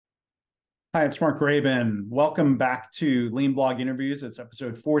Hi, it's Mark Graben. Welcome back to Lean Blog Interviews. It's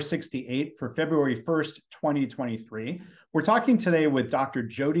episode 468 for February 1st, 2023. We're talking today with Dr.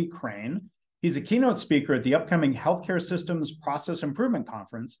 Jody Crane. He's a keynote speaker at the upcoming Healthcare Systems Process Improvement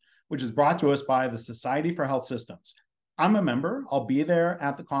Conference, which is brought to us by the Society for Health Systems. I'm a member. I'll be there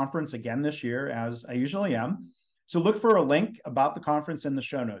at the conference again this year, as I usually am. So look for a link about the conference in the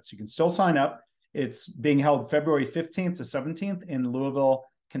show notes. You can still sign up. It's being held February 15th to 17th in Louisville,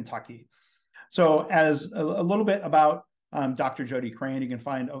 Kentucky. So as a little bit about Dr. Jody Crane, you can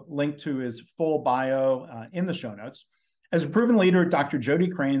find a link to his full bio in the show notes. As a proven leader, Dr. Jody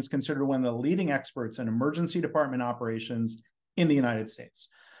Crane is considered one of the leading experts in emergency department operations in the United States.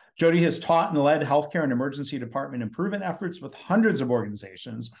 Jody has taught and led healthcare and emergency department improvement efforts with hundreds of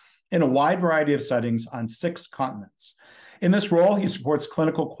organizations in a wide variety of settings on 6 continents. In this role, he supports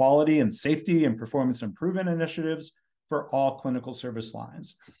clinical quality and safety and performance improvement initiatives for all clinical service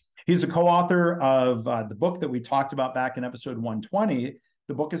lines. He's a co-author of the book that we talked about back in episode 120.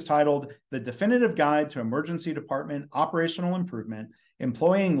 The book is titled The Definitive Guide to Emergency Department Operational Improvement,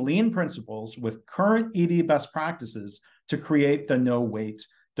 Employing Lean Principles with Current ED Best Practices to Create the No-Wait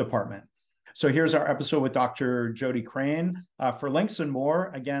Department. So here's our episode with Dr. Jody Crane. For links and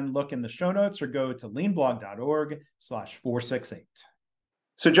more, again, look in the show notes or go to leanblog.org/468.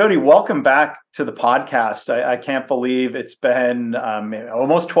 So Jody, welcome back to the podcast. I can't believe it's been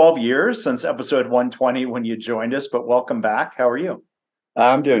almost 12 years since episode 120 when you joined us, but welcome back. How are you?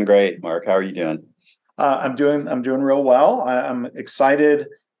 I'm doing great, Mark. How are you doing? I'm doing real well. I'm excited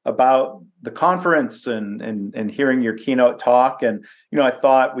about the conference and hearing your keynote talk. And I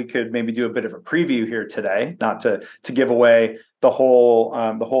thought we could maybe do a bit of a preview here today, not to give away the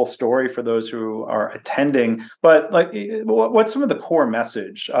whole story for those who are attending. But what's some of the core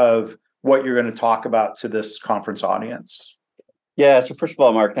message of what you're going to talk about to this conference audience? Yeah. So first of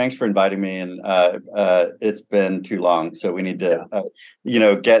all, Mark, thanks for inviting me. And it's been too long, so we need to,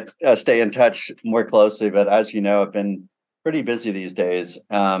 stay in touch more closely. But as you know, I've been pretty busy these days,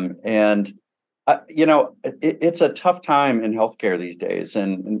 it's a tough time in healthcare these days.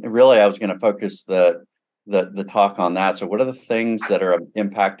 And really, I was going to focus the talk on that. So, what are the things that are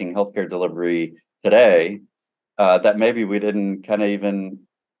impacting healthcare delivery today that maybe we didn't kind of even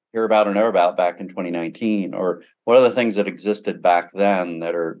hear about or know about back in 2019, or what are the things that existed back then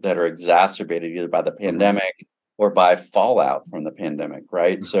that are exacerbated either by the pandemic or by fallout from the pandemic,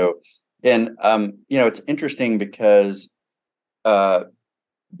 right? Mm-hmm. So, and it's interesting because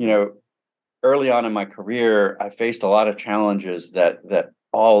early on in my career, I faced a lot of challenges that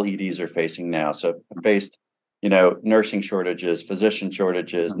all EDs are facing now. So I faced, nursing shortages, physician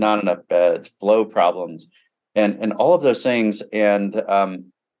shortages, not enough beds, flow problems, and all of those things. And the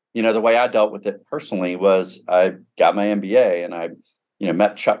way I dealt with it personally was I got my MBA and I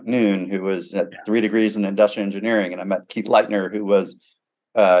met Chuck Noon, who was at 3 degrees in industrial engineering, and I met Keith Leitner, who was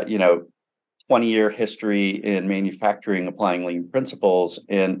 20-year history in manufacturing, applying lean principles.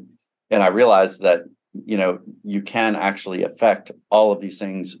 And I realized that, you can actually affect all of these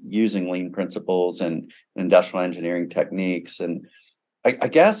things using lean principles and industrial engineering techniques. And I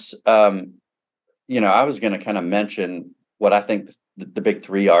guess, I was going to kind of mention what I think the big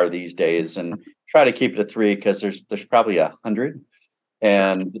 3 are these days and try to keep it to 3 because there's probably 100.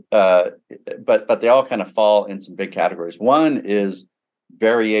 And, but they all kind of fall in some big categories. One is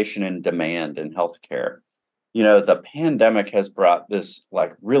variation in demand in healthcare. The pandemic has brought this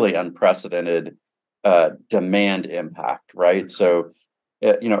really unprecedented demand impact, right? So,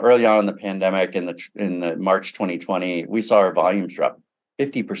 early on in the pandemic, in the March 2020, we saw our volumes drop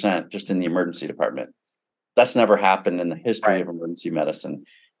 50% just in the emergency department. That's never happened in the history of emergency medicine.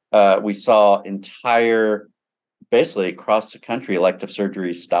 We saw basically across the country, elective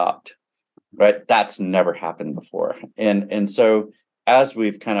surgeries stopped, right? That's never happened before. And so as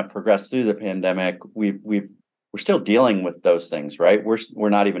we've kind of progressed through the pandemic, we're still dealing with those things, right? We're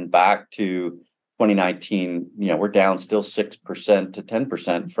not even back to 2019. We're down still 6% to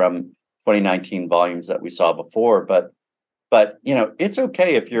 10% from 2019 volumes that we saw before. But it's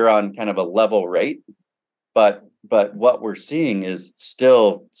okay if you're on kind of a level rate. But what we're seeing is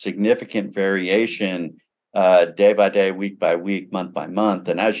still significant variation day by day, week by week, month by month.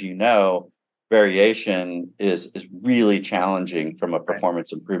 And as you know, variation is really challenging from a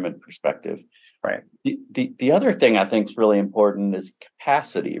performance improvement perspective. Right. The other thing I think is really important is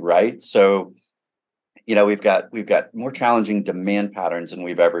capacity, right? So, we've got more challenging demand patterns than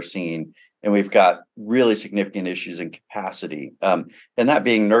we've ever seen, and we've got really significant issues in capacity, and that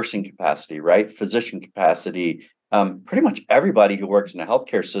being nursing capacity, right? Physician capacity. Pretty much everybody who works in a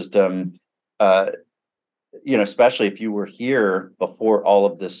healthcare system, especially if you were here before all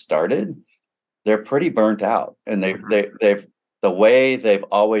of this started, they're pretty burnt out, and Mhm. they've the way they've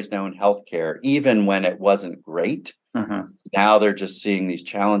always known healthcare, even when it wasn't great. Mhm. Now they're just seeing these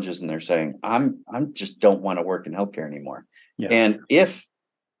challenges, and they're saying, I'm just don't want to work in healthcare anymore. Yeah. And if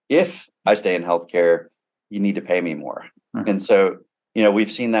I stay in healthcare, you need to pay me more. And Mhm. so,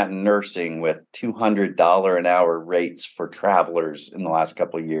 we've seen that in nursing with $200 an hour rates for travelers in the last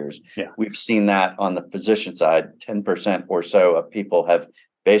couple of years. Yeah. We've seen that on the physician side, 10% or so of people have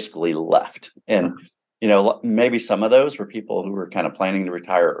basically left. And, Mhm. maybe some of those were people who were kind of planning to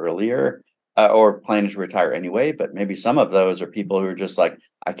retire earlier, or planning to retire anyway. But maybe some of those are people who are just like,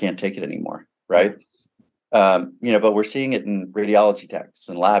 I can't take it anymore. Yeah. Right. But we're seeing it in radiology techs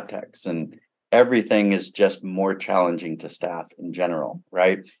and lab techs, and everything is just more challenging to staff in general,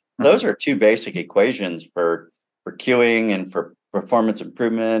 right? Those Mhm. are two basic equations for queuing and for performance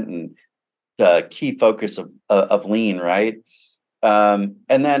improvement, and the key focus of lean, right? And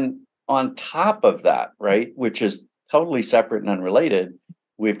then on top of that, right, which is totally separate and unrelated,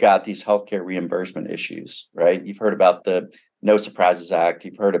 we've got these healthcare reimbursement issues, right? You've heard about the No Surprises Act,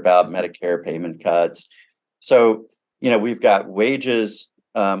 you've heard about Medicare payment cuts. So, we've got wages,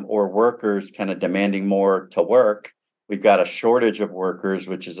 or workers kind of demanding more to work. We've got a shortage of workers,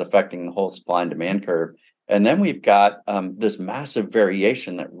 which is affecting the whole supply and demand curve. And then we've got this massive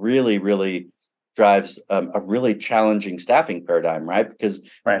variation that really, really drives a really challenging staffing paradigm, right? Because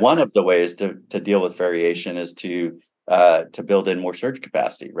Right. one of the ways to deal with variation is to build in more surge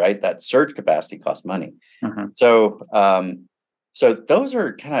capacity, right? That surge capacity costs money. Mhm. So those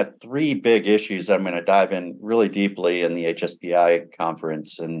are kind of three big issues I'm going to dive in really deeply in the HSPI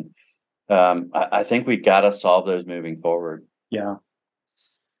conference, and I think we got to solve those moving forward. Yeah.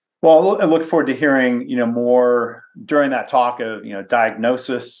 Well, I look forward to hearing, more during that talk of,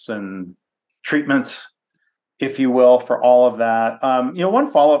 diagnosis and treatments, if you will, for all of that.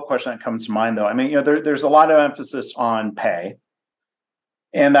 One follow-up question that comes to mind, though. I mean, there's a lot of emphasis on pay,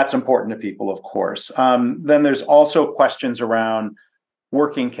 and that's important to people, of course. Then there's also questions around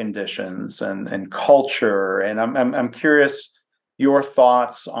working conditions and culture, and I'm curious your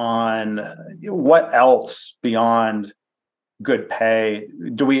thoughts on what else beyond good pay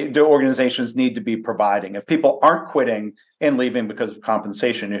do organizations need to be providing? If people aren't quitting and leaving because of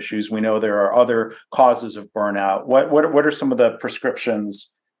compensation issues, we know there are other causes of burnout. What are some of the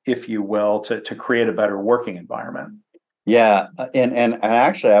prescriptions, if you will, to create a better working environment? Yeah, and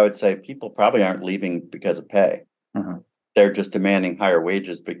actually, I would say people probably aren't leaving because of pay. Mhm. They're just demanding higher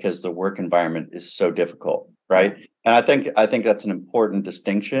wages because the work environment is so difficult, Yeah. right? And I think that's an important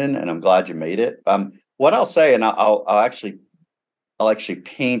distinction, and I'm glad you made it. What I'll say, and I'll actually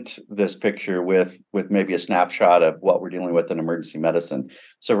paint this picture with maybe a snapshot of what we're dealing with in emergency medicine.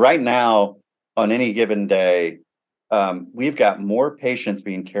 So right now, on any given day, we've got more patients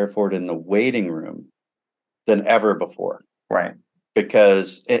being cared for in the waiting room than ever before, Right.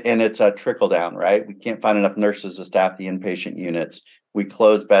 because and it's a trickle down, right? We can't find enough nurses to staff the inpatient units. We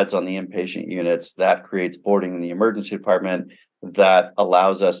close beds on the inpatient units. That creates boarding in the emergency department. That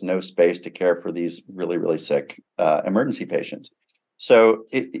allows us no space to care for these really, really sick emergency patients. So,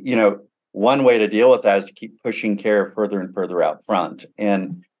 one way to deal with that is to keep pushing care further and further out front.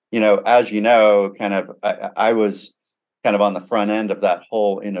 And, as you know, kind of, I was kind of on the front end of that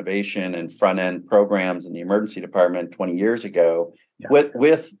whole innovation and front end programs in the emergency department 20 years ago, Yeah.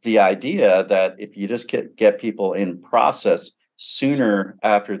 with the idea that if you just get people in process sooner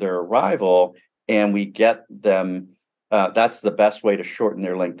after their arrival, and we get them, that's the best way to shorten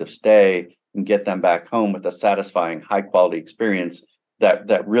their length of stay and get them back home with a satisfying, high quality experience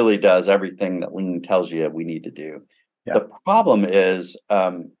that really does everything that Lean tells you we need to do. Yeah. The problem is,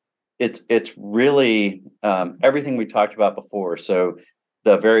 it's really everything we talked about before. So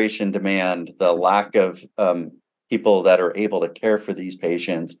the variation demand, the lack of people that are able to care for these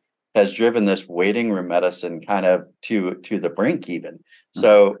patients has driven this waiting room medicine kind of to the brink even.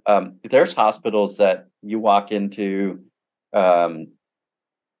 So there's hospitals that you walk into,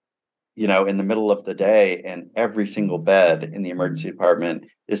 in the middle of the day, and every single bed in the emergency department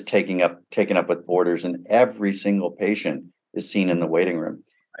is taken up with boarders, and every single patient is seen in the waiting room.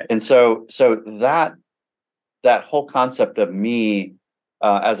 Right. And so that whole concept of me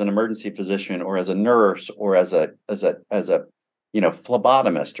as an emergency physician, or as a nurse, or as a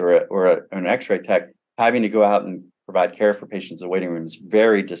phlebotomist, or an X-ray tech, having to go out and provide care for patients in the waiting room is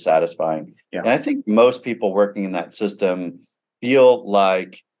very dissatisfying. Yeah. And I think most people working in that system feel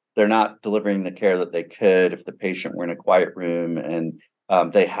like they're not delivering the care that they could if the patient were in a quiet room and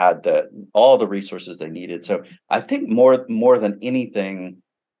they had all the resources they needed. So I think more than anything,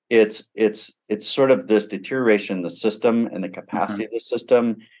 it's sort of this deterioration in the system and the capacity of the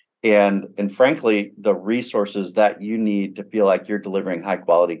system. and frankly, the resources that you need to feel like you're delivering high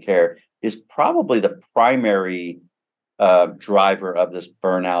quality care is probably the primary driver of this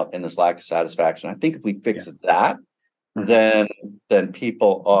burnout and this lack of satisfaction. I think if we fix that, then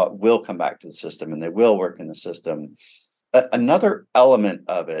people will come back to the system and they will work in the system. Another element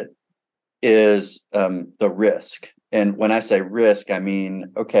of it is the risk. And when I say risk, I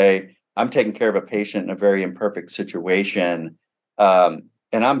mean, okay, I'm taking care of a patient in a very imperfect situation, and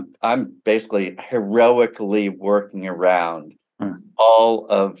I'm basically heroically working around all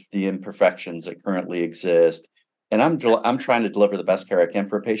of the imperfections that currently exist, and I'm trying to deliver the best care I can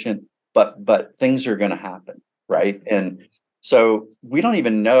for a patient, but things are going to happen, right? And so we don't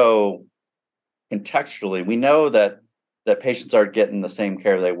even know contextually. We know that patients aren't getting the same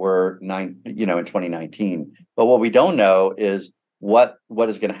care they were in 2019, but what we don't know is what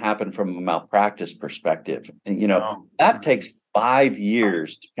is going to happen from a malpractice perspective. And that takes 5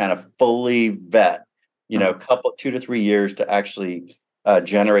 years to kind of fully vet, couple 2 to 3 years to actually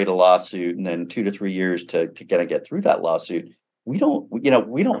generate a lawsuit, and then 2 to 3 years to get through that lawsuit. We don't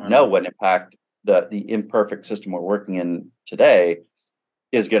know what impact the imperfect system we're working in today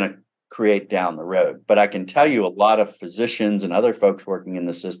is going to create down the road. But I can tell you, a lot of physicians and other folks working in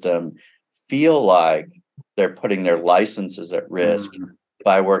the system feel like they're putting their licenses at risk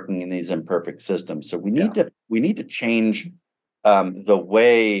by working in these imperfect systems. So we need to change the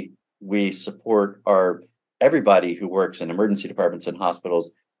way we support everybody who works in emergency departments and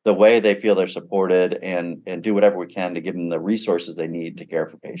hospitals, the way they feel they're supported, and do whatever we can to give them the resources they need to care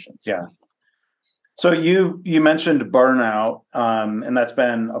for patients. Yeah. So you mentioned burnout, and that's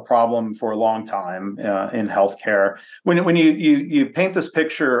been a problem for a long time in healthcare. When you paint this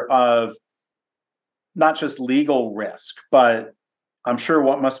picture of not just legal risk, but I'm sure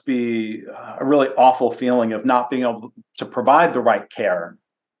what must be a really awful feeling of not being able to provide the right care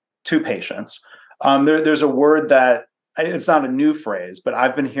to patients. There's a word that it's not a new phrase, but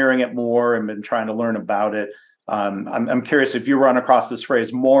I've been hearing it more and been trying to learn about it. I'm curious if you run across this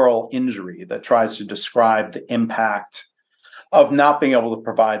phrase, moral injury, that tries to describe the impact of not being able to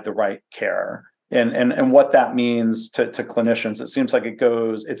provide the right care and what that means to clinicians. It seems like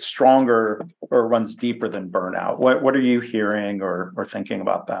it's stronger or runs deeper than burnout. What are you hearing or thinking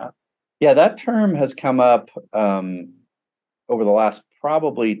about that? Yeah, that term has come up over the last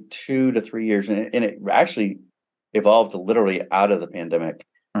probably 2 to 3 years, and it actually evolved literally out of the pandemic.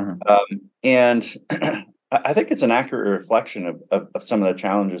 And I think it's an accurate reflection of some of the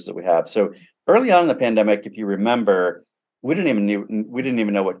challenges that we have. So early on in the pandemic, if you remember, we didn't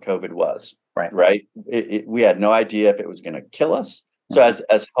even know what COVID was. Right. We had no idea if it was going to kill us. So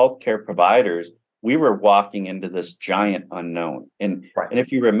as healthcare providers, we were walking into this giant unknown. And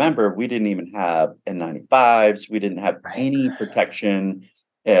if you remember, we didn't even have N95s. We didn't have any protection.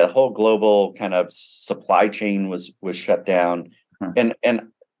 The whole global kind of supply chain was shut down. And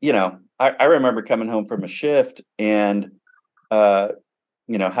I remember coming home from a shift and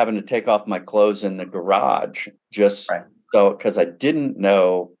having to take off my clothes in the garage because I didn't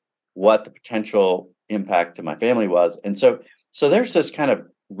know what the potential impact to my family was. And so there's this kind of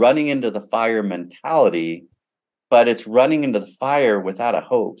running into the fire mentality, but it's running into the fire without a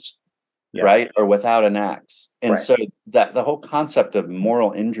hose, right? Or without an axe. And so that the whole concept of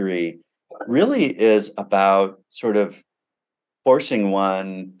moral injury really is about sort of forcing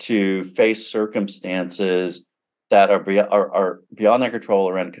one to face circumstances that are beyond their control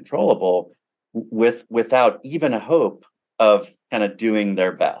or uncontrollable without even a hope of kind of doing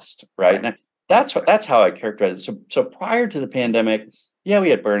their best, right? And that's how I characterize it. So prior to the pandemic, we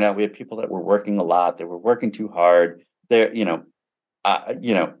had burnout. We had people that were working a lot. They were working too hard. Early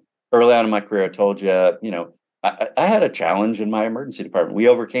on in my career, I told you, I had a challenge in my emergency department. We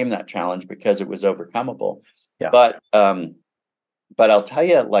overcame that challenge because it was overcomable. But I'll tell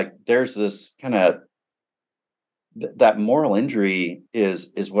you, like, there's this kind of that moral injury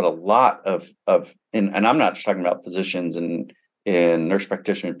is what a lot of and I'm not just talking about physicians and nurse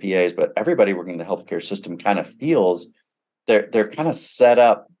practitioners, PAs, but everybody working in the healthcare system kind of feels they're kind of set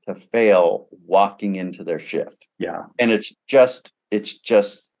up to fail walking into their shift. And it's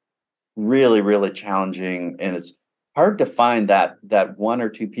just really, really challenging, and it's hard to find that one or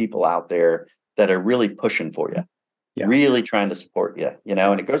two people out there that are really pushing for you, really trying to support you,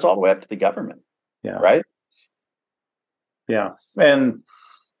 and it goes all the way up to the government. Right. And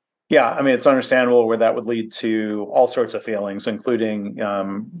I mean, it's understandable where that would lead to all sorts of feelings, including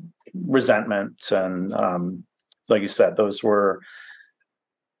resentment. And like you said, those were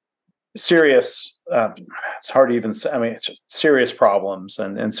serious, it's hard to even say, I mean, it's just serious problems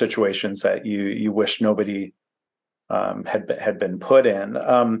and situations that you wish nobody had been put in.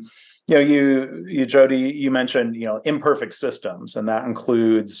 You Jody, you mentioned imperfect systems, and that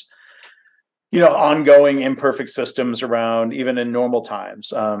includes ongoing imperfect systems around, even in normal times,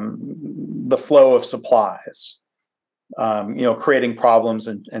 the flow of supplies, creating problems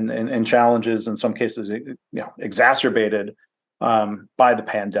and challenges, in some cases, exacerbated by the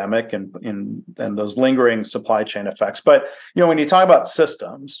pandemic and those lingering supply chain effects. But when you talk about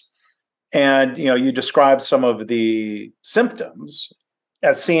systems, and you describe some of the symptoms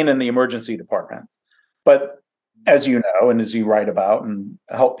as seen in the emergency department, but as you know, and as you write about and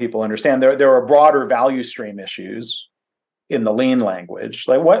help people understand, there are broader value stream issues in the lean language.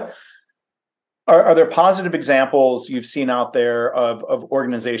 Like, what are there positive examples you've seen out there of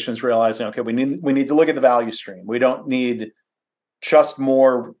organizations realizing, okay, we need to look at the value stream. We don't need just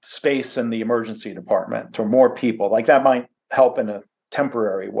more space in the emergency department or more people. Like, that might help in a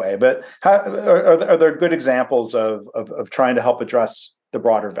temporary way, but are there good examples of trying to help address the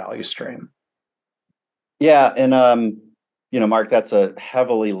broader value stream? Yeah, and Mark, that's a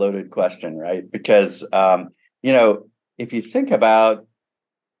heavily loaded question, right? Because if you think about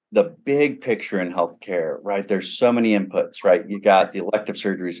the big picture in healthcare, right, there's so many inputs, right? You got the elective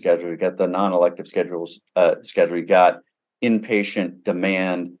surgery schedule, you got the non-elective schedule, you got inpatient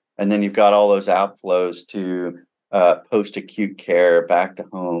demand, and then you've got all those outflows to post-acute care, back to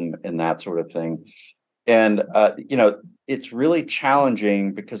home, and that sort of thing. And it's really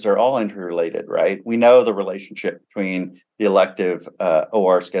challenging because they're all interrelated, right? We know the relationship between the elective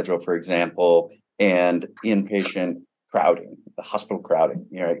OR schedule, for example, and inpatient crowding, the hospital crowding.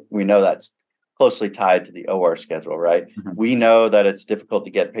 We know that's closely tied to the OR schedule, right? Mm-hmm. We know that it's difficult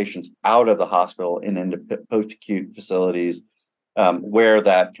to get patients out of the hospital and into post-acute facilities where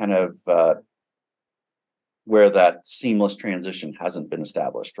that seamless transition hasn't been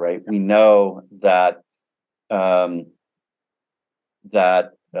established, right? We know that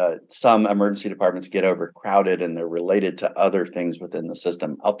some emergency departments get overcrowded and they're related to other things within the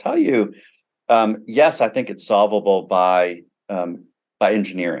system. I'll tell you, yes, I think it's solvable by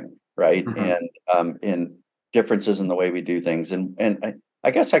engineering, right? Mm-hmm. And in differences in the way we do things. And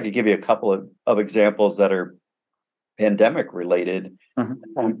I guess I could give you a couple of examples that are pandemic related,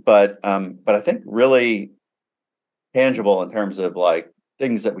 mm-hmm. but I think really tangible in terms of like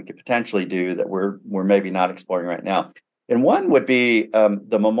things that we could potentially do that we're maybe not exploring right now. And one would be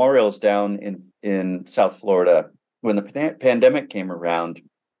the memorials down in South Florida. When the pandemic came around,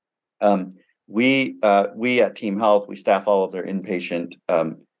 we at TeamHealth, we staff all of their inpatient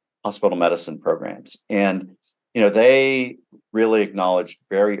hospital medicine programs. And, they really acknowledged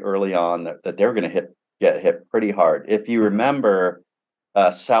very early on that they were going to get hit pretty hard. If you remember,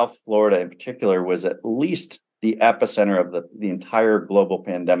 South Florida in particular was at least the epicenter of the entire global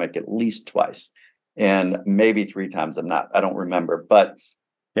pandemic at least twice, and maybe 3 times. I don't remember, but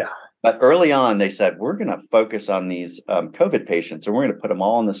yeah. But early on, they said, we're going to focus on these COVID patients, and we're going to put them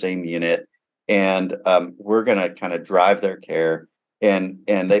all in the same unit, and we're going to kind of drive their care. And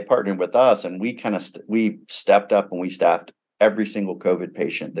they partnered with us, and we stepped up and we staffed every single COVID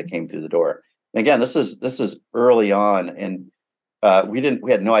patient that came through the door. And again, this is early on, and we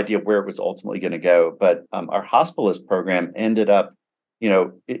had no idea where it was ultimately going to go, but our hospitalist program ended up,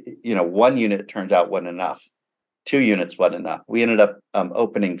 1 unit turns out wasn't enough. 2 units wasn't enough. We ended up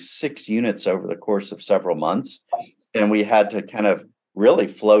opening 6 units over the course of several months, and we had to kind of really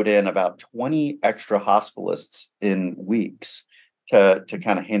float in about 20 extra hospitalists in weeks to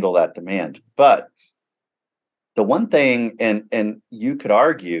kind of handle that demand. But the one thing, and you could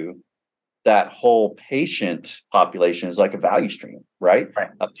argue that whole patient population is like a value stream, right?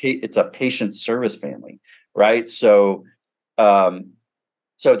 It's a patient service family, right? So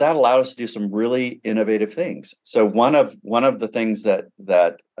that allowed us to do some really innovative things. So one of the things that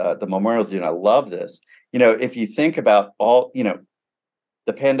the memorials do, and I love this, if you think about all,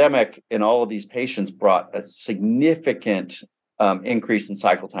 the pandemic and all of these patients brought a significant increase in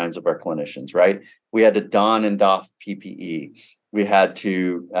cycle times of our clinicians, right? We had to don and doff PPE. We had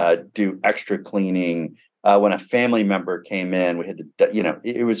to do extra cleaning. When a family member came in, we had to,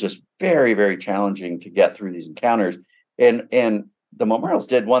 it was just very, very challenging to get through these encounters. And the memorials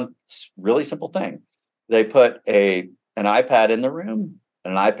did one really simple thing. They put an iPad in the room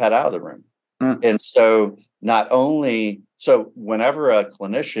and an iPad out of the room. And so whenever a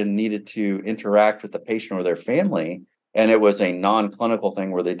clinician needed to interact with the patient or their family, and it was a non-clinical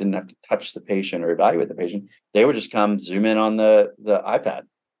thing where they didn't have to touch the patient or evaluate the patient, they would just come zoom in on the iPad.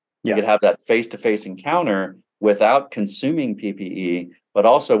 Yeah. You could have that face-to-face encounter without consuming PPE, but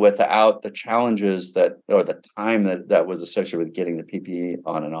also without the challenges or the time that was associated with getting the PPE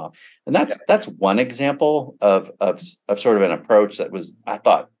on and off. And that's one example of sort of an approach that was, I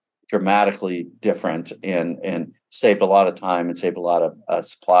thought, dramatically different and saved a lot of time and saved a lot of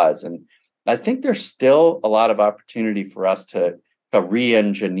supplies. And I think there's still a lot of opportunity for us to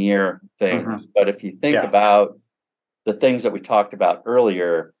re-engineer things. Mm-hmm. But if you think about the things that we talked about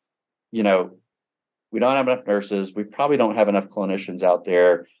earlier, we don't have enough nurses. We probably don't have enough clinicians out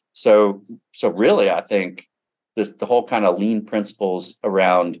there. So really, I think the whole kind of lean principles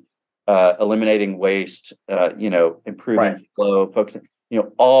around eliminating waste, improving flow, focusing,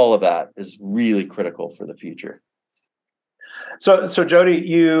 all of that is really critical for the future. So Jody,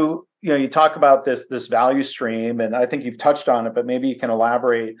 you talk about this value stream, and I think you've touched on it, but maybe you can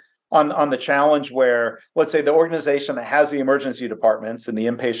elaborate on the challenge where, let's say, the organization that has the emergency departments and the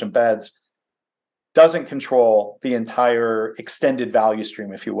inpatient beds doesn't control the entire extended value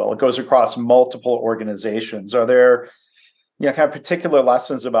stream, if you will. It goes across multiple organizations. Are there, kind of particular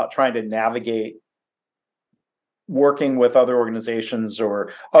lessons about trying to navigate working with other organizations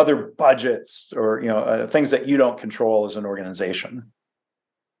or other budgets or, things that you don't control as an organization?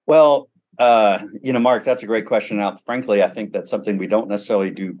 Well, Mark, that's a great question. Now, frankly, I think that's something we don't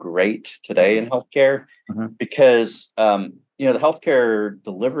necessarily do great today in healthcare, because, the healthcare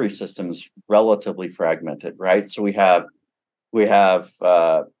delivery system is relatively fragmented, right? So we have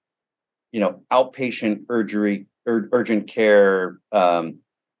outpatient urgent care,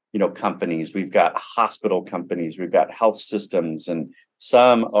 companies. We've got hospital companies. We've got health systems, and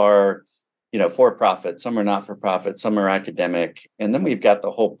some are, for profit. Some are not for profit. Some are academic, and then we've got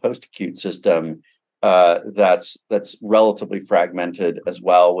the whole post-acute system that's relatively fragmented as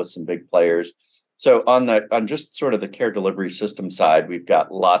well, with some big players. So on just sort of the care delivery system side, we've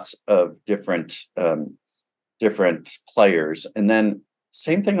got lots of different players, and then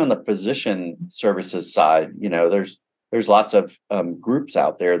same thing on the physician services side. There's lots of groups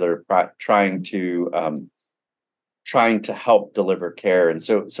out there that are trying to help deliver care, and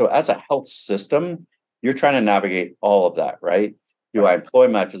so as a health system, you're trying to navigate all of that, right? Do I employ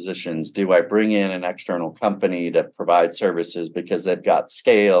my physicians? Do I bring in an external company to provide services because they've got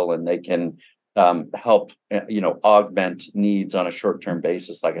scale and they can help augment needs on a short-term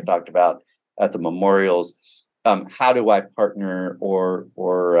basis, like I talked about at the memorials? How do I partner or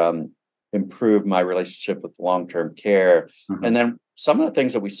improve my relationship with long-term care? And then some of the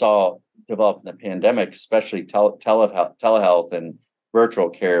things that we saw develop in the pandemic, especially telehealth and virtual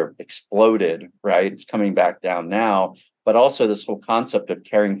care, exploded, right? It's coming back down now, but also this whole concept of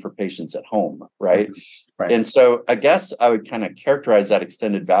caring for patients at home, right? And so I guess I would kind of characterize that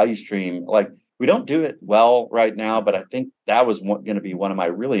extended value stream like we don't do it well right now, but I think that was going to be one of my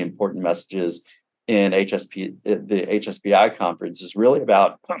really important messages in the HSBI conference, is really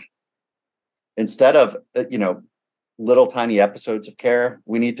about, instead of little tiny episodes of care,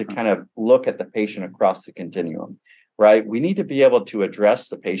 we need to kind of look at the patient across the continuum, right? We need to be able to address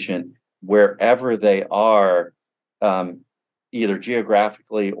the patient wherever they are, either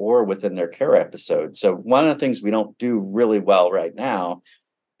geographically or within their care episode. So one of the things we don't do really well right now,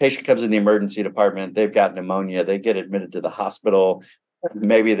 patient comes in the emergency department, they've got pneumonia, they get admitted to the hospital.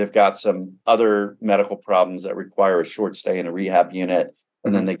 Maybe they've got some other medical problems that require a short stay in a rehab unit,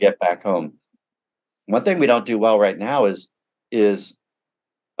 and then they get back home. One thing we don't do well right now is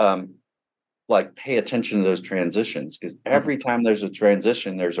pay attention to those transitions, because every time there's a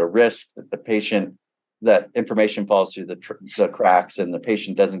transition, there's a risk that that information falls through the cracks and the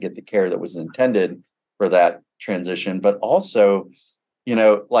patient doesn't get the care that was intended for that transition. But also,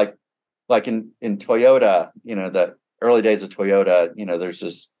 like in Toyota, the early days of Toyota, there's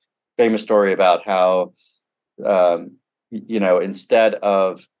this famous story about how, instead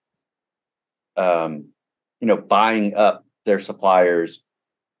of buying up their suppliers,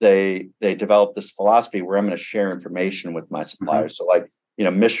 they developed this philosophy where I'm going to share information with my suppliers. So like,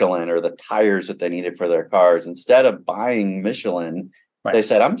 Michelin, or the tires that they needed for their cars, instead of buying Michelin, they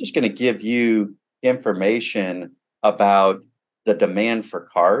said, I'm just going to give you information about the demand for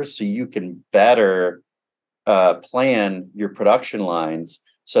cars so you can better plan your production lines,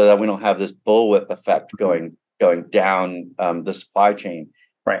 so that we don't have this bullwhip effect going down the supply chain.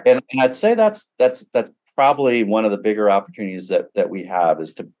 And I'd say that's probably one of the bigger opportunities that we have,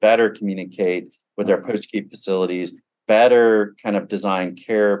 is to better communicate with our post-acute facilities, better kind of design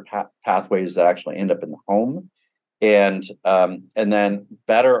care pathways that actually end up in the home, and then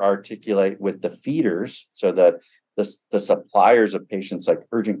better articulate with the feeders, so that the suppliers of patients, like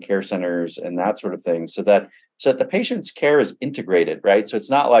urgent care centers and that sort of thing, so that the patient's care is integrated, right? So it's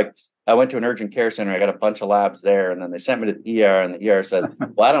not like I went to an urgent care center. I got a bunch of labs there, and then they sent me to the ER, and the ER says,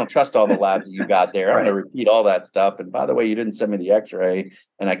 "Well, I don't trust all the labs that you got there. I'm Right. going to repeat all that stuff. And by the way, you didn't send me the X-ray,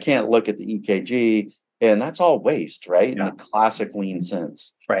 and I can't look at the EKG." And that's all waste, right? Yeah. In the classic lean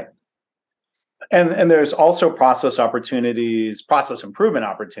sense. Right. And there's also process opportunities, process improvement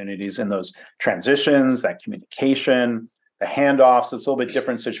opportunities in those transitions, that communication, the handoffs. It's a little bit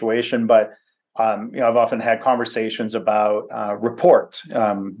different situation, but I've often had conversations about report,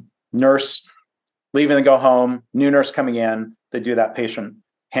 nurse leaving to go home, new nurse coming in, they do that patient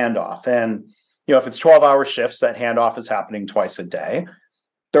handoff. And if it's 12-hour shifts, that handoff is happening twice a day.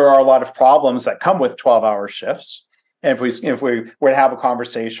 There are a lot of problems that come with 12-hour shifts. And if we were to have a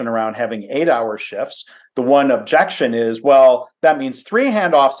conversation around having 8-hour shifts, the one objection is, well, that means 3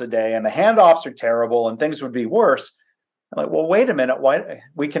 handoffs a day, and the handoffs are terrible, and things would be worse. I'm like, well, wait a minute, why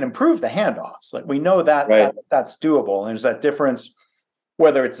we can improve the handoffs? Like we know that that's doable. And there's that difference,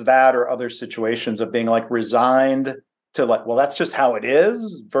 whether it's that or other situations of being like resigned to like, well, that's just how it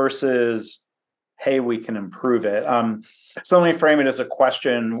is, versus, hey, we can improve it. So let me frame it as a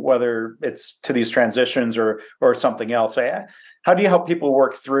question, whether it's to these transitions or something else. How do you help people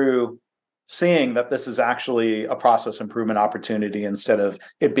work through seeing that this is actually a process improvement opportunity instead of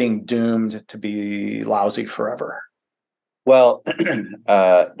it being doomed to be lousy forever? Well,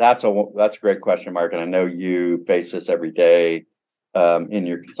 that's a great question, Mark. And I know you face this every day in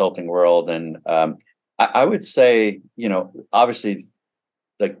your consulting world. And I would say, obviously,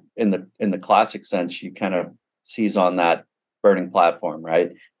 like in the classic sense, you kind of seize on that burning platform,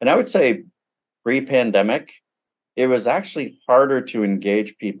 right? And I would say pre-pandemic, it was actually harder to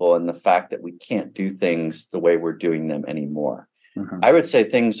engage people in the fact that we can't do things the way we're doing them anymore. Mm-hmm. I would say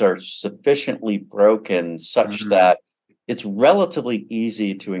things are sufficiently broken such that it's relatively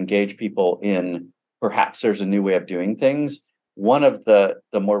easy to engage people in perhaps there's a new way of doing things. One of the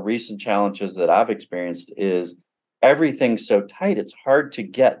more recent challenges that I've experienced is everything's so tight, it's hard to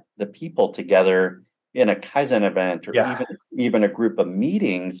get the people together in a Kaizen event or even a group of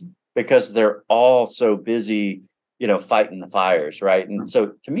meetings because they're all so busy, fighting the fires, right? And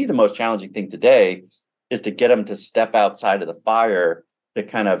so to me, the most challenging thing today is to get them to step outside of the fire to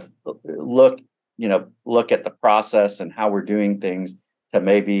kind of look at the process and how we're doing things to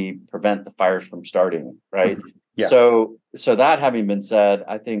maybe prevent the fires from starting, right? Yeah. So that having been said,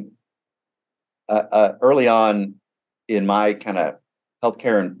 I think early on in my kind of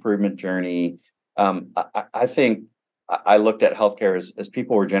healthcare improvement journey, I think I looked at healthcare as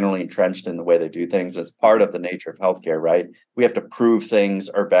people were generally entrenched in the way they do things. It's part of the nature of healthcare, right? We have to prove things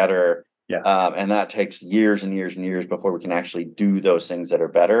are better. Yeah. And that takes years and years and years before we can actually do those things that are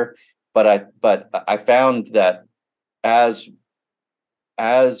better. But I found that as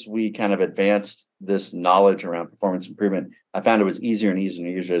we kind of advanced this knowledge around performance improvement, I found it was easier and easier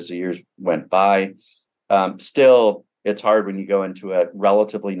and easier as the years went by. Still, it's hard when you go into a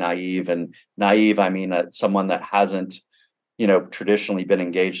relatively naive, I mean someone that hasn't, traditionally been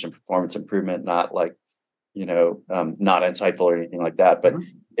engaged in performance improvement, not like, not insightful or anything like that. But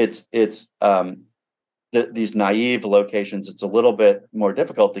it's these naive locations, it's a little bit more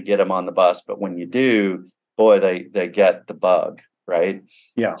difficult to get them on the bus. But when you do, boy, they get the bug, right?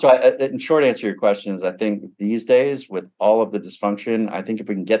 Yeah. So in short answer to your question is, I think these days with all of the dysfunction, I think if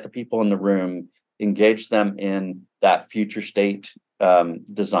we can get the people in the room, engage them in that future state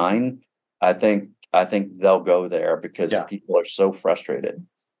design, I think they'll go there because people are so frustrated.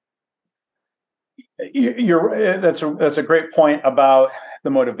 That's a great point about the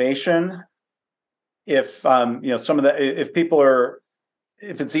motivation. If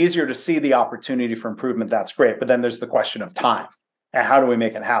if it's easier to see the opportunity for improvement, that's great. But then there's the question of time. And how do we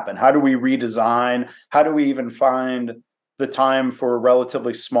make it happen? How do we redesign? How do we even find the time for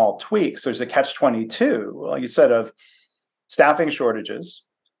relatively small tweaks? There's a catch-22, like you said, of staffing shortages.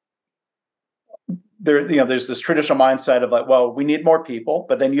 There's this traditional mindset of like, well, we need more people,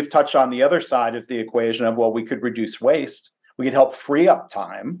 but then you've touched on the other side of the equation of, well, we could reduce waste, we could help free up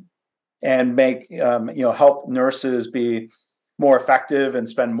time, and make help nurses be more effective and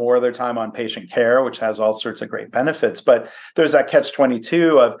spend more of their time on patient care, which has all sorts of great benefits. But there's that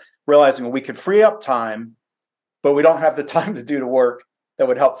catch-22 of realizing we could free up time, but we don't have the time to do the work that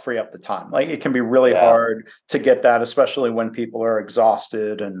would help free up the time. Like it can be really hard to get that, especially when people are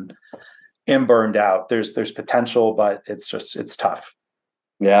exhausted and burned out. There's potential, but it's tough.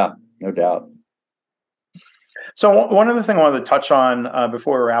 Yeah, no doubt. So one other thing I wanted to touch on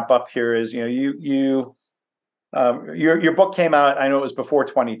before we wrap up here is, your book came out, I know it was before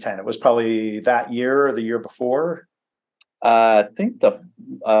 2010. It was probably that year or the year before. I think the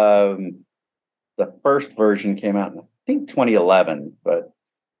first version came out in, I think, 2011, but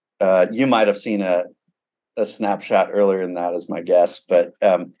You might have seen a snapshot earlier than that, as my guess, but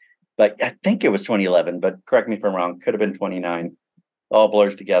I think it was 2011. But correct me if I'm wrong. Could have been 29. All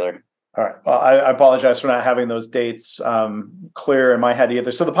blurs together. All right. Well, I apologize for not having those dates clear in my head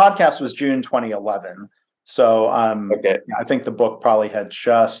either. So the podcast was June 2011. So Okay. I think the book probably had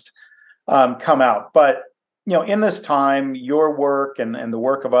just come out. But in this time, your work and the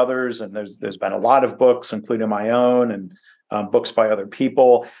work of others, and there's been a lot of books, including my own, and books by other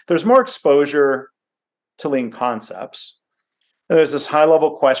people. There's more exposure to lean concepts. There's this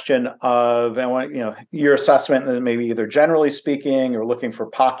high-level question of, your assessment, and maybe either generally speaking or looking for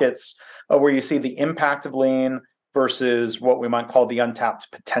pockets where you see the impact of lean versus what we might call the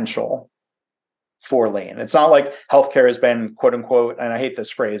untapped potential for lean. It's not like healthcare has been, quote unquote, and I hate this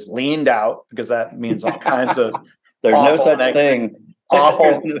phrase, leaned out, because that means all kinds of There's no such thing. Awful.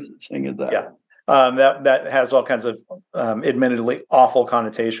 There's no such thing as that. Yeah. That has all kinds of admittedly awful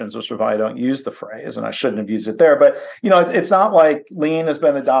connotations, which is why I don't use the phrase, and I shouldn't have used it there. But it's not like lean has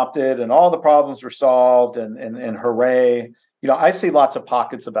been adopted and all the problems were solved and hooray. I see lots of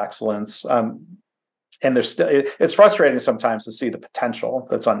pockets of excellence, and there's still. It's frustrating sometimes to see the potential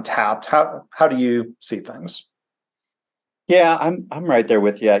that's untapped. How do you see things? Yeah, I'm right there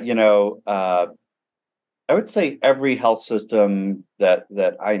with you. I would say every health system that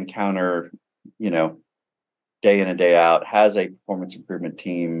I encounter, day in and day out, has a performance improvement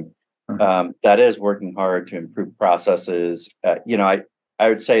team that is working hard to improve processes. I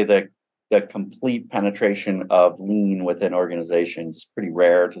would say that the complete penetration of lean within organizations is pretty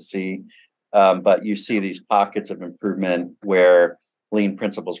rare to see, but you see these pockets of improvement where lean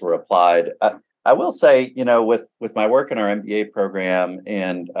principles were applied. I will say, with my work in our MBA program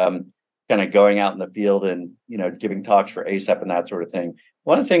and kind of going out in the field and giving talks for ASAP and that sort of thing,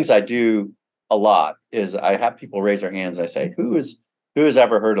 one of the things I do a lot is I have people raise their hands. I say, who has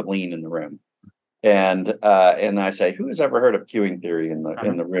ever heard of lean in the room? And I say, who has ever heard of queuing theory in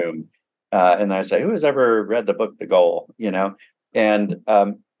the room? And I say, who has ever read the book The Goal? And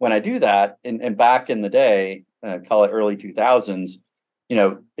when I do that, and back in the day, call it early 2000s,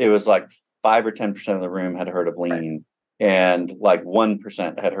 it was like 5 or 10% of the room had heard of lean, and like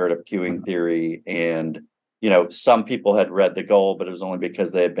 1% had heard of queuing theory, and some people had read The Goal, but it was only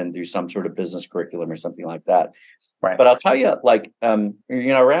because they had been through some sort of business curriculum or something like that. Right. But I'll tell you,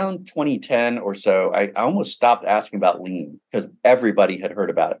 around 2010 or so, I almost stopped asking about lean because everybody had heard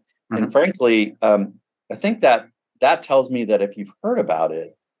about it. And frankly, I think that tells me that if you've heard about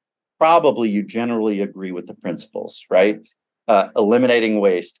it, probably you generally agree with the principles, right? Eliminating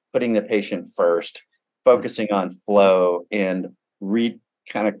waste, putting the patient first, focusing on flow, and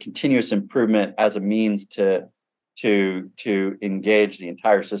kind of continuous improvement as a means to engage the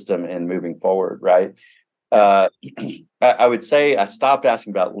entire system in moving forward, right? I would say I stopped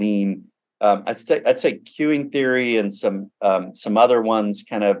asking about lean. I'd say queuing theory and some other ones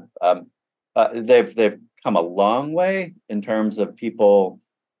kind of they've come a long way in terms of people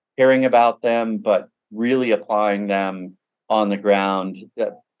hearing about them, but really applying them on the ground,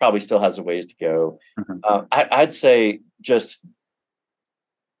 that probably still has a ways to go. I'd say, just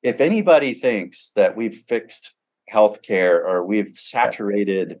if anybody thinks that we've fixed healthcare or we've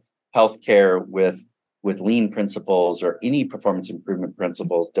saturated healthcare with lean principles or any performance improvement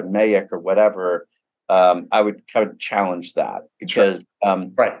principles, DMAIC or whatever, I would kind of challenge that, because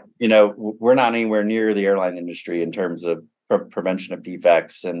we're not anywhere near the airline industry in terms of prevention of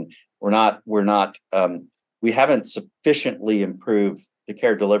defects, and we haven't sufficiently improved the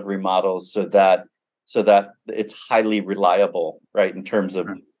care delivery models so that it's highly reliable, right, in terms of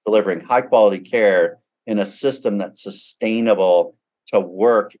delivering high quality care in a system that's sustainable to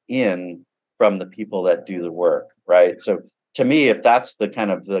work in from the people that do the work, right? So to me, if that's the kind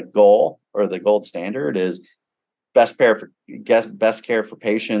of the goal or the gold standard, is best care for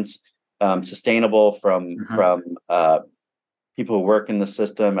patients, sustainable from people who work in the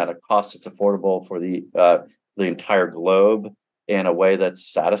system at a cost that's affordable for the entire globe in a way that's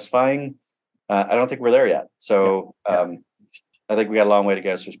satisfying. I don't think we're there yet. So I think we got a long way to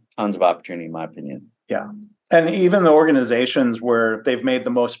go. So there's tons of opportunity, in my opinion. Yeah. And even the organizations where they've made the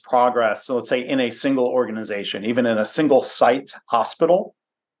most progress, so let's say in a single organization, even in a single site hospital,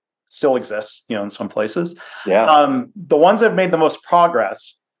 still exists, in some places. Yeah. The ones that have made the most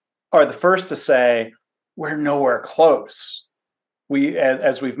progress are the first to say, we're nowhere close.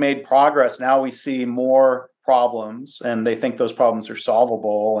 As we've made progress, now we see more problems, and they think those problems are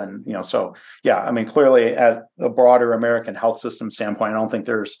solvable. And, clearly at a broader American health system standpoint, I don't think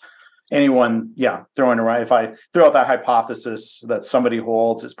there's anyone, throwing around. If I throw out that hypothesis that somebody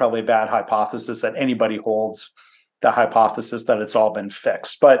holds, it's probably a bad hypothesis that anybody holds the hypothesis that it's all been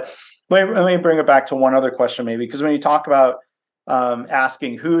fixed. But let me bring it back to one other question, maybe, because when you talk about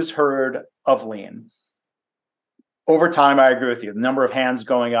asking who's heard of lean, over time, I agree with you. The number of hands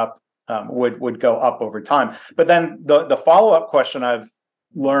going up would go up over time. But then the follow-up question I've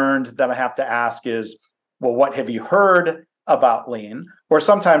learned that I have to ask is, well, what have you heard about lean? Or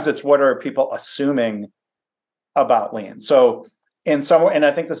sometimes it's, what are people assuming about lean? So and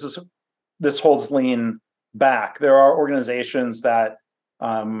I think this holds lean back. There are organizations that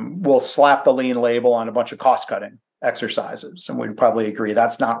will slap the lean label on a bunch of cost-cutting exercises, and we'd probably agree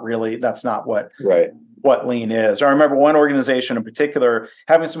that's not what lean is. I remember one organization in particular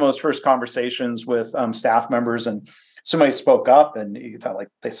having some of those first conversations with staff members, and somebody spoke up, and you thought, like,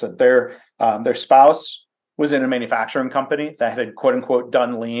 they said their spouse was in a manufacturing company that had quote unquote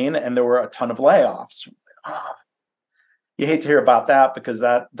done lean, and there were a ton of layoffs. Oh, you hate to hear about that, because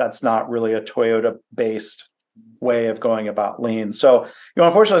that's not really a Toyota based way of going about lean. So,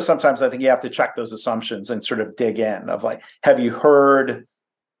 unfortunately, sometimes I think you have to check those assumptions and sort of dig in of, like, have they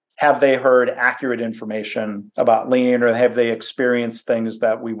heard accurate information about lean, or have they experienced things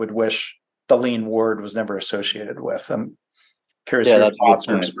that we would wish the lean word was never associated with? I'm curious your thoughts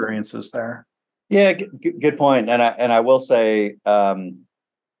or experiences there. Yeah, good point. And I will say,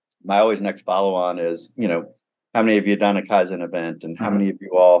 my always next follow on is, how many of you have done a Kaizen event, and how many of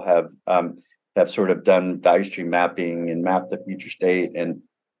you all have sort of done value stream mapping and mapped the future state? And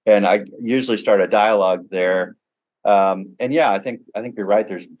I usually start a dialogue there. And yeah, I think you're right.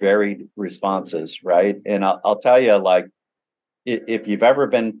 There's varied responses, right? And I'll tell you, like, if you've ever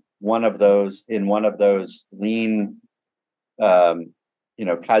been one of those lean,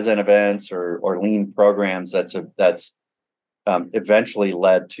 Kaizen events or lean programs, that's eventually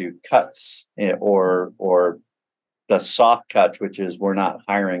led to cuts, or the soft cut, which is we're not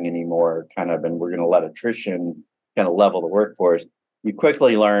hiring anymore, kind of, and we're going to let attrition kind of level the workforce. You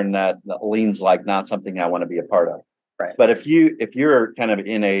quickly learn that lean's like not something I want to be a part of. Right. But if you're kind of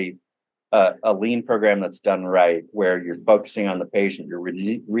in a lean program that's done right, where you're focusing on the patient, you're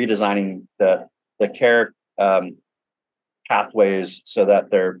redesigning the care pathways so that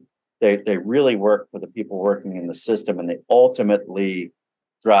they really work for the people working in the system, and they ultimately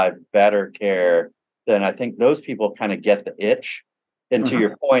drive better care, then I think those people kind of get the itch. And to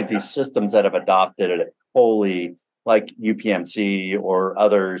your point, these systems that have adopted it wholly, like UPMC or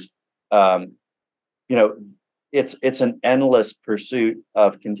others, it's an endless pursuit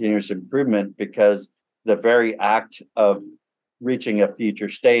of continuous improvement, because the very act of reaching a future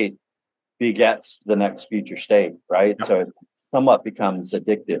state begets the next future state, right? Yeah. So it somewhat becomes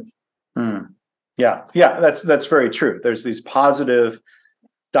addictive. Yeah, that's very true. There's these positive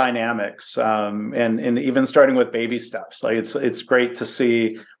dynamics, and even starting with baby steps. Like, it's great to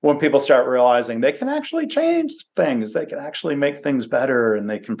see when people start realizing they can actually change things, they can actually make things better, and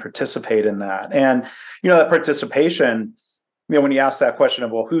they can participate in that. And that participation, when you ask that question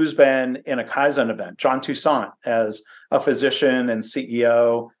of, well, who's been in a Kaizen event? John Toussaint, as a physician and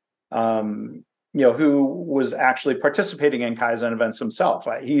CEO, who was actually participating in Kaizen events himself.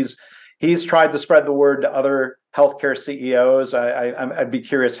 He's tried to spread the word to other healthcare CEOs. I'd be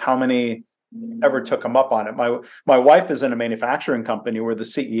curious how many ever took him up on it. My wife is in a manufacturing company where the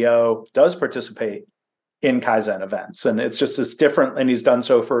CEO does participate in Kaizen events, and it's just this different, and he's done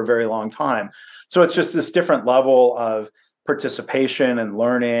so for a very long time. So it's just this different level of participation and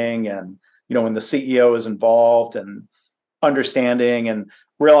learning, and when the CEO is involved and understanding and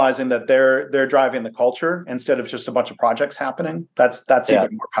realizing that they're driving the culture instead of just a bunch of projects happening. That's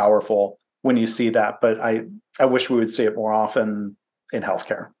even more powerful when you see that. But I wish we would see it more often in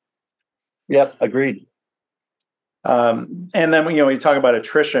healthcare. Yep, agreed. And then when you talk about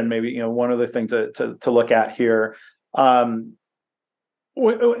attrition, maybe one other thing to look at here.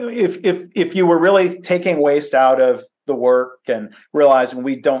 If you were really taking waste out of the work and realizing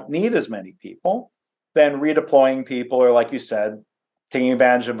we don't need as many people, then redeploying people, or, like you said, taking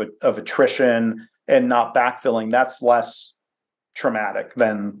advantage of attrition and not backfilling, that's less traumatic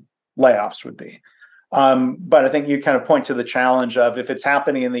than layoffs would be. But I think you kind of point to the challenge of, if it's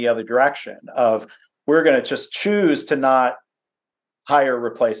happening in the other direction, of we're going to just choose to not hire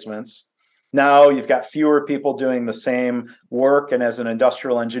replacements. Now you've got fewer people doing the same work, and as an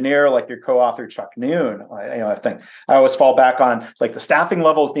industrial engineer, like your co-author Chuck Noon, I think I always fall back on, like, the staffing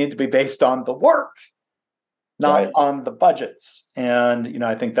levels need to be based on the work, not on the budgets. And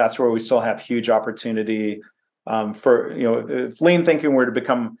I think that's where we still have huge opportunity for if lean thinking were to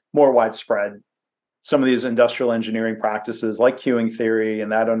become more widespread, some of these industrial engineering practices like queuing theory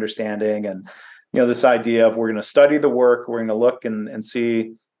and that understanding, and this idea of, we're going to study the work, we're going to look and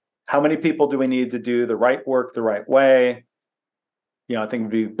see how many people do we need to do the right work the right way? I think it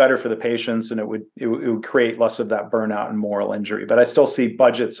would be better for the patients, and it would create less of that burnout and moral injury. But I still see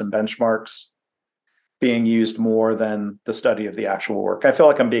budgets and benchmarks being used more than the study of the actual work. I feel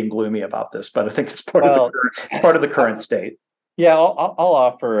like I'm being gloomy about this, but I think it's part of the current state. Yeah, I'll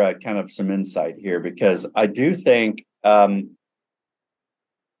offer kind of some insight here, because I do think,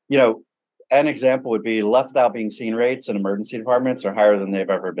 an example would be left without being seen rates in emergency departments are higher than they've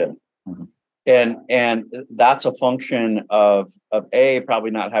ever been. Mm-hmm. And that's a function of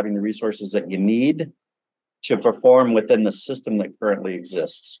probably not having the resources that you need to perform within the system that currently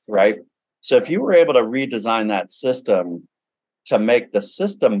exists, right? So if you were able to redesign that system to make the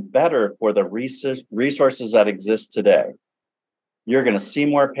system better for the resources that exist today, you're going to see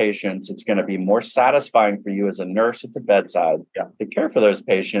more patients. It's going to be more satisfying for you as a nurse at the bedside to care for those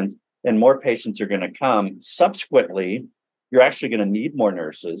patients, and more patients are going to come. Subsequently, you're actually going to need more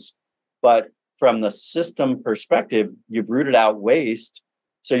nurses. But from the system perspective, you've rooted out waste.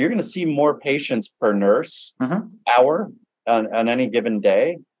 So you're going to see more patients per nurse hour on any given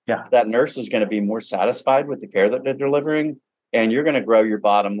day. Yeah. That nurse is going to be more satisfied with the care that they're delivering. And you're going to grow your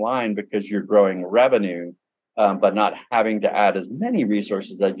bottom line because you're growing revenue, but not having to add as many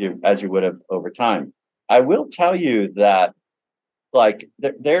resources as you would have over time. I will tell you that,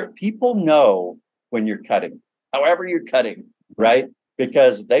 people know when you're cutting, however you're cutting, right?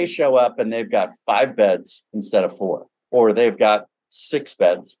 Because they show up and they've got 5 beds instead of 4, or they've got 6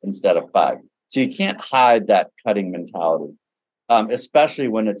 beds instead of 5. So you can't hide that cutting mentality, especially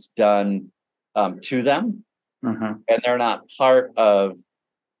when it's done to them, and they're not part of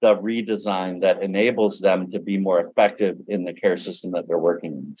the redesign that enables them to be more effective in the care system that they're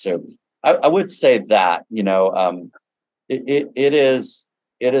working in. So I would say that, it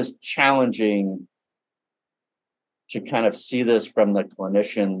is challenging to kind of see this from the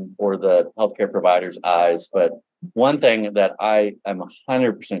clinician or the healthcare provider's eyes. But one thing that I am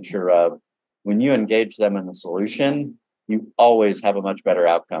 100% sure of, when you engage them in the solution, you always have a much better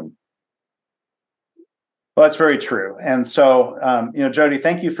outcome. Well, that's very true. And so, Jody,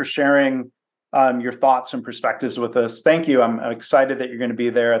 thank you for sharing your thoughts and perspectives with us. Thank you. I'm excited that you're going to be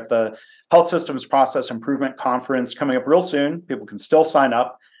there at the Health Systems Process Improvement Conference coming up real soon. People can still sign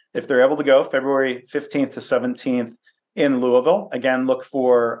up if they're able to go, February 15th to 17th in Louisville. Again, look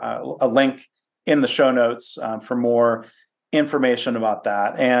for a link in the show notes for more information about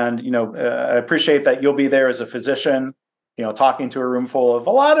that. And, I appreciate that you'll be there as a physician, talking to a room full of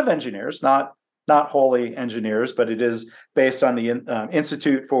a lot of engineers, not wholly engineers, but it is based on the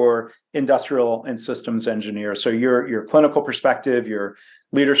Institute for Industrial and Systems Engineers. So your clinical perspective, your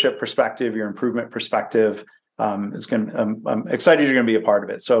leadership perspective, your improvement perspective, I'm excited you're going to be a part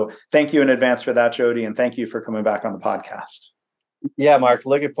of it. So thank you in advance for that, Jody, and thank you for coming back on the podcast. Yeah, Mark,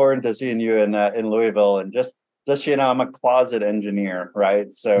 looking forward to seeing you in Louisville. And just I'm a closet engineer,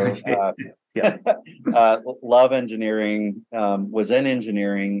 right? So love engineering. Was in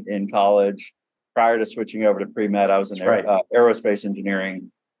engineering in college. Prior to switching over to pre-med, I was in aerospace engineering,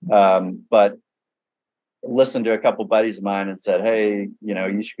 but listened to a couple buddies of mine and said, hey,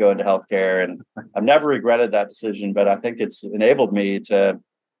 you should go into healthcare. And I've never regretted that decision, but I think it's enabled me to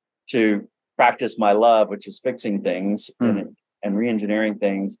practice my love, which is fixing things and re-engineering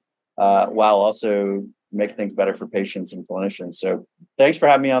things, while also making things better for patients and clinicians. So thanks for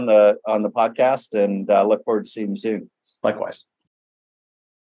having me on the podcast, and look forward to seeing you soon. Likewise.